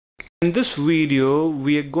In this video,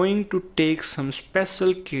 we are going to take some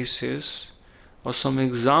special cases or some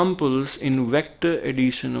examples in vector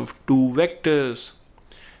addition of two vectors.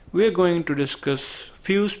 We are going to discuss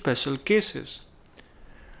few special cases.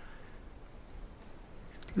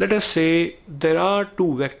 Let us say there are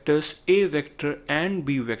two vectors A vector and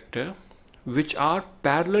B vector which are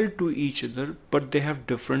parallel to each other but they have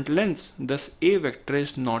different lengths. Thus A vector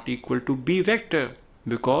is not equal to B vector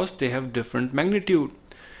because they have different magnitude.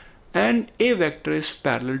 And A vector is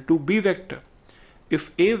parallel to B vector. If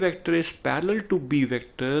A vector is parallel to B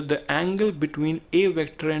vector, the angle between A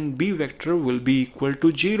vector and B vector will be equal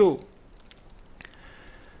to 0.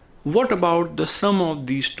 What about the sum of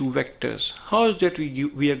these two vectors? How is that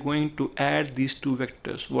we are going to add these two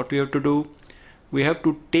vectors? What we have to do? We have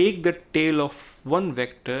to take the tail of one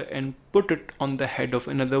vector and put it on the head of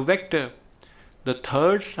another vector. The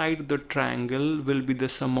third side of the triangle will be the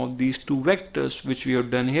sum of these two vectors which we have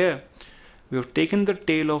done here. We have taken the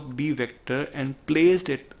tail of B vector and placed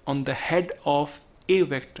it on the head of A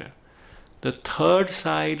vector. The third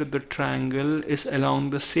side of the triangle is along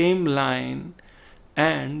the same line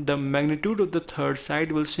and the magnitude of the third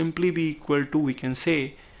side will simply be equal to, we can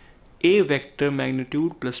say, A vector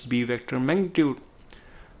magnitude plus B vector magnitude.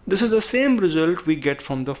 This is the same result we get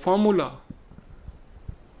from the formula.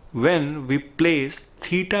 When we place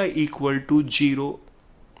theta equal to 0,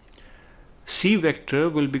 C vector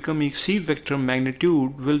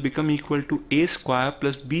magnitude will become equal to A square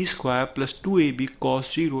plus B square plus 2AB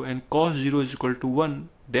cos 0, and cos 0 is equal to 1.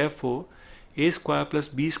 Therefore, A square plus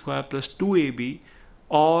B square plus 2AB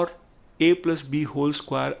or A plus B whole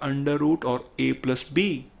square under root or A plus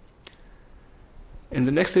B. In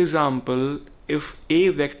the next example, if A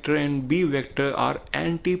vector and B vector are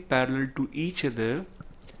anti-parallel to each other,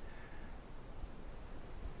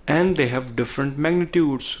 and they have different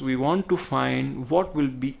magnitudes, we want to find what will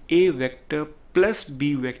be A vector plus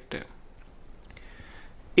B vector.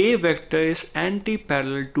 A vector is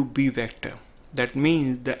anti-parallel to B vector. That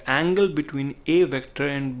means the angle between A vector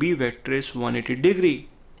and B vector is 180 degree.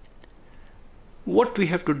 What we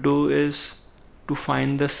have to do is to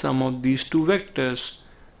find the sum of these two vectors.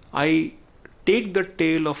 I take the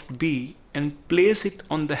tail of B and place it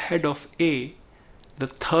on the head of A. The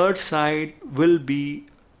third side will be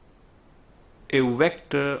a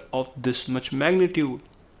vector of this much magnitude.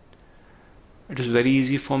 It is very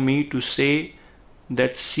easy for me to say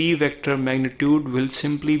that C vector magnitude will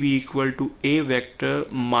simply be equal to A vector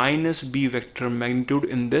minus B vector magnitude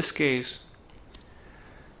in this case.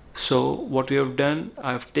 So what we have done,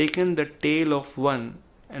 I have taken the tail of one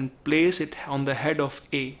and placed it on the head of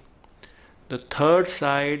A. The third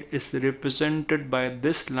side is represented by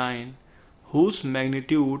this line, whose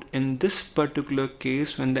magnitude in this particular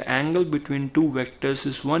case, when the angle between two vectors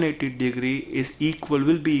is 180 degree,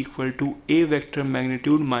 will be equal to A vector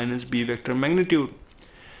magnitude minus B vector magnitude.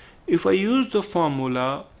 If I use the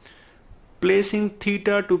formula, placing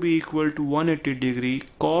theta to be equal to 180 degree,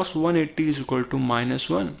 cos 180 is equal to minus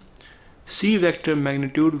 1. C vector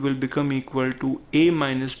magnitude will become equal to A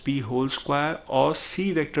minus B whole square, or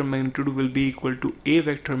C vector magnitude will be equal to A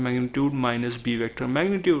vector magnitude minus B vector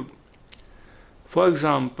magnitude. For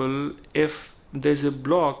example, if there is a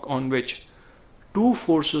block on which two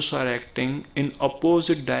forces are acting in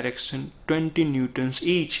opposite direction 20 newtons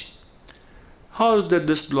each, how is that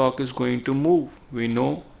this block is going to move? We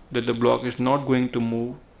know that the block is not going to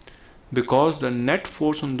move because the net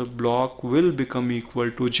force on the block will become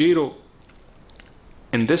equal to 0.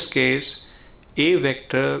 In this case, A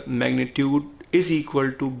vector magnitude is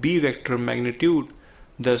equal to B vector magnitude.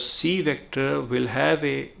 Thus C vector will have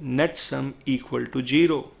a net sum equal to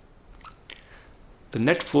 0. The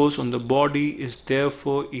net force on the body is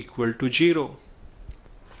therefore equal to 0.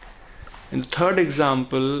 In the third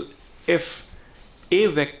example, if A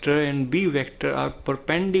vector and B vector are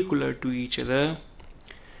perpendicular to each other,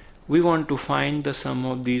 we want to find the sum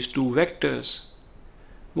of these two vectors.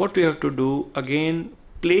 What we have to do, again,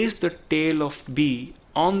 place the tail of B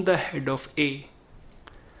on the head of A.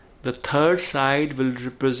 The third side will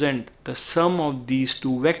represent the sum of these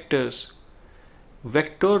two vectors.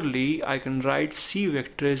 Vectorally, I can write C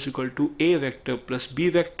vector is equal to A vector plus B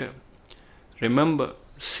vector. Remember,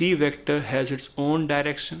 C vector has its own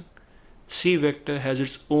direction. C vector has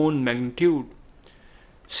its own magnitude.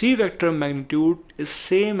 C vector magnitude is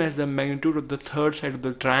same as the magnitude of the third side of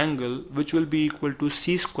the triangle, which will be equal to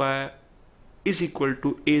C square is equal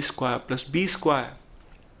to A square plus B square.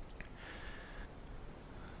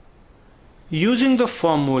 Using the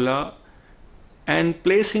formula and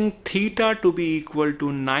placing theta to be equal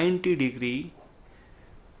to 90 degree,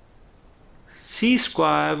 c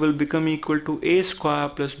square will become equal to a square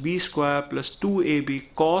plus b square plus 2ab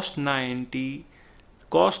cos 90.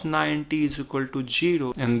 Cos 90 is equal to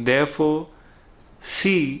 0, and therefore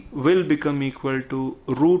c will become equal to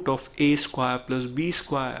root of a square plus b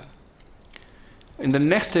square. In the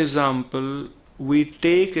next example, we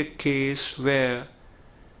take a case where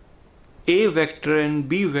a vector and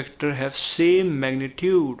b vector have same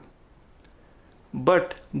magnitude,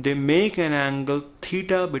 but they make an angle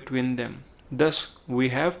theta between them. Thus, we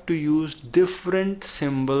have to use different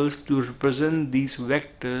symbols to represent these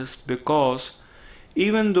vectors, because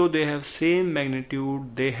even though they have same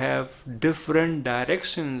magnitude, they have different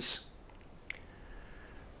directions.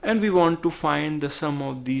 And we want to find the sum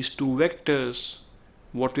of these two vectors.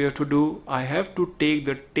 What we have to do, I have to take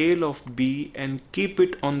the tail of B and keep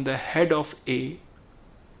it on the head of A.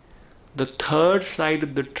 The third side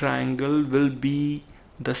of the triangle will be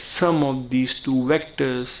the sum of these two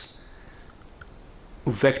vectors.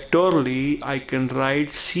 Vectorally, I can write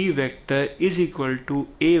C vector is equal to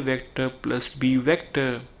A vector plus B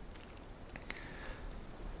vector.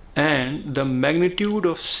 And the magnitude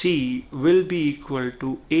of C will be equal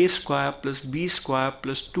to A square plus B square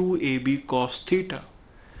plus 2AB cos theta.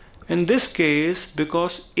 In this case,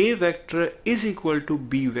 because A vector is equal to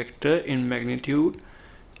B vector in magnitude,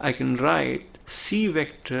 I can write C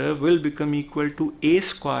vector will become equal to A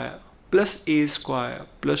square plus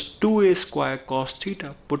 2A square cos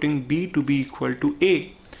theta, putting B to be equal to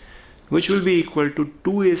A, which will be equal to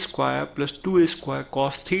 2A square plus 2A square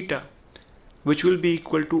cos theta, which will be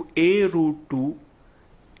equal to A root 2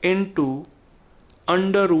 into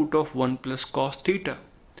under root of 1 plus cos theta.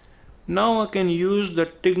 Now I can use the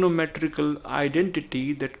trigonometrical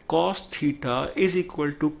identity that cos theta is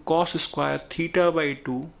equal to cos square theta by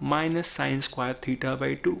 2 minus sin square theta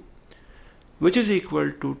by 2, which is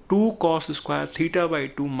equal to 2 cos square theta by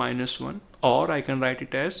 2 minus 1, or I can write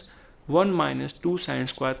it as 1 minus 2 sin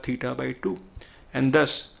square theta by 2. And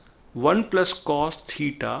thus 1 plus cos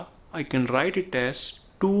theta, I can write it as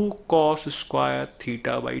 2 cos square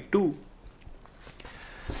theta by 2.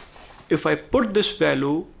 If I put this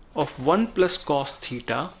value of 1 plus cos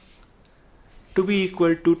theta to be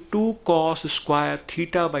equal to 2 cos square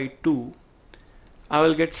theta by 2, I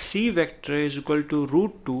will get C vector is equal to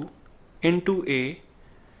root 2 into A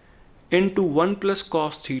into 1 plus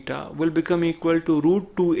cos theta will become equal to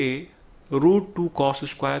root 2A root 2 cos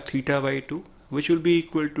square theta by 2, which will be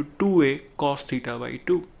equal to 2A cos theta by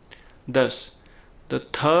 2. Thus, the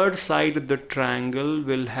third side of the triangle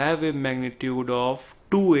will have a magnitude of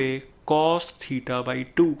 2A cos theta by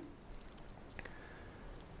 2.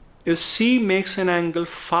 If C makes an angle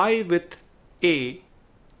phi with A,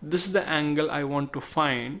 this is the angle I want to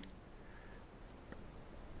find,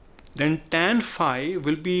 then tan phi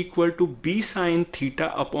will be equal to B sin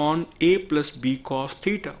theta upon A plus B cos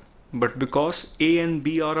theta. But because A and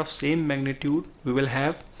B are of same magnitude, we will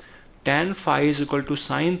have tan phi is equal to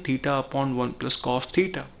sin theta upon 1 plus cos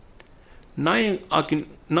theta.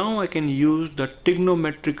 Now I can use the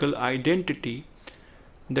trigonometrical identity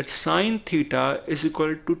that sin theta is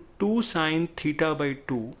equal to 2 sin theta by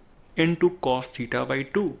 2 into cos theta by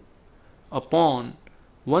 2 upon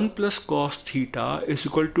 1 plus cos theta is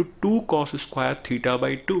equal to 2 cos square theta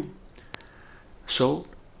by 2. So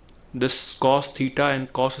this cos theta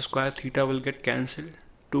and cos square theta will get cancelled.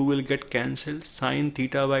 2 will get cancelled. Sin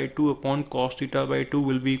theta by 2 upon cos theta by 2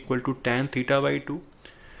 will be equal to tan theta by 2.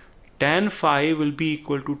 Tan phi will be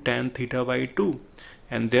equal to tan theta by 2,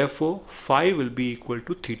 and therefore phi will be equal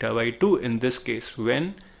to theta by 2 in this case,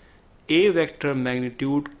 when A vector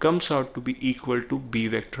magnitude comes out to be equal to B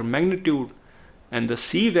vector magnitude, and the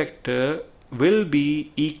C vector will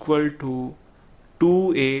be equal to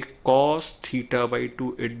 2A cos theta by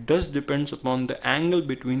 2. It does depends upon the angle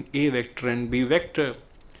between A vector and B vector.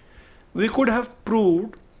 We could have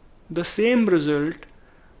proved the same result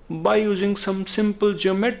by using some simple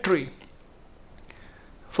geometry.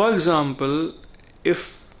 For example,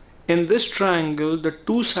 if in this triangle the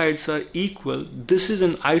two sides are equal, this is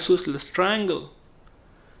an isosceles triangle.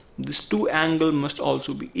 These two angles must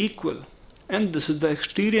also be equal, and this is the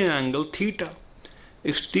exterior angle theta.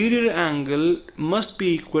 Exterior angle must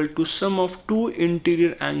be equal to sum of two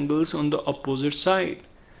interior angles on the opposite side.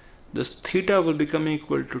 Thus theta will become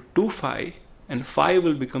equal to 2 phi and phi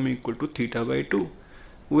will become equal to theta by 2.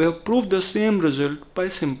 We have proved the same result by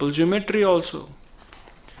simple geometry also.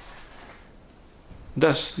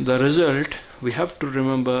 Thus the result we have to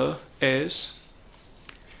remember is,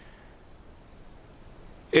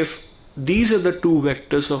 if these are the two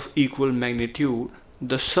vectors of equal magnitude,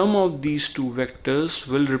 the sum of these two vectors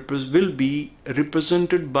will be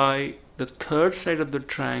represented by the third side of the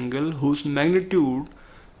triangle whose magnitude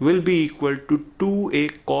will be equal to 2a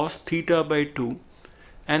cos theta by 2,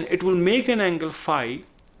 and it will make an angle phi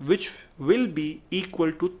which will be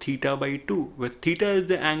equal to theta by 2, where theta is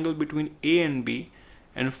the angle between A and B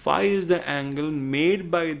and phi is the angle made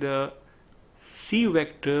by the C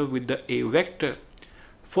vector with the A vector.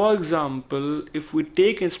 For example, if we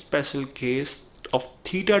take a special case of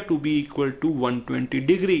theta to be equal to 120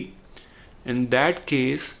 degree, in that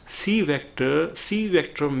case C vector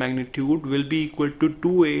magnitude will be equal to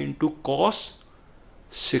 2a into cos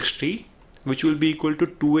 60, which will be equal to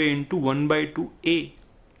 2a into 1 by 2a.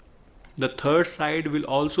 The third side will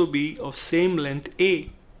also be of same length a.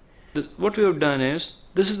 What we have done is,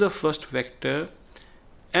 this is the first vector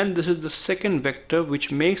and this is the second vector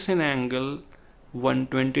which makes an angle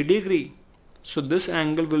 120 degree. So this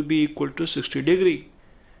angle will be equal to 60 degree.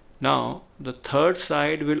 Now the third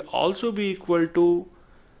side will also be equal to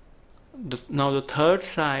the third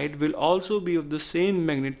side will also be of the same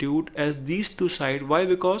magnitude as these two sides. Why?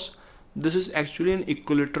 Because this is actually an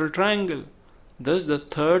equilateral triangle. Thus the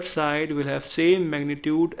third side will have same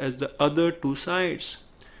magnitude as the other two sides.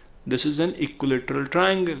 This is an equilateral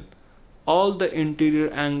triangle. All the interior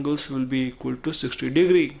angles will be equal to 60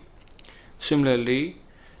 degree. Similarly,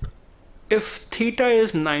 if theta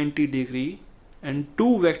is 90 degree and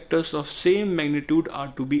two vectors of same magnitude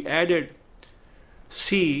are to be added,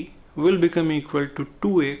 C will become equal to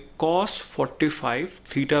 2a cos 45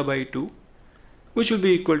 theta by 2, which will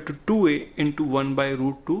be equal to 2a into 1 by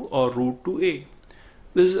root 2 or root 2a.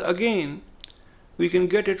 This is again, we can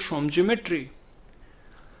get it from geometry.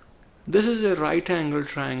 This is a right angle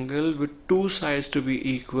triangle with two sides to be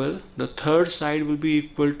equal. The third side will be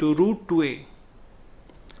equal to root 2a.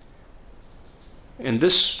 In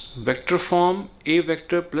this vector form, a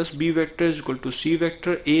vector plus b vector is equal to c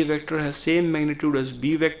vector. A vector has same magnitude as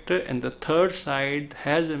b vector and the third side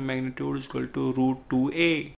has a magnitude is equal to root 2a.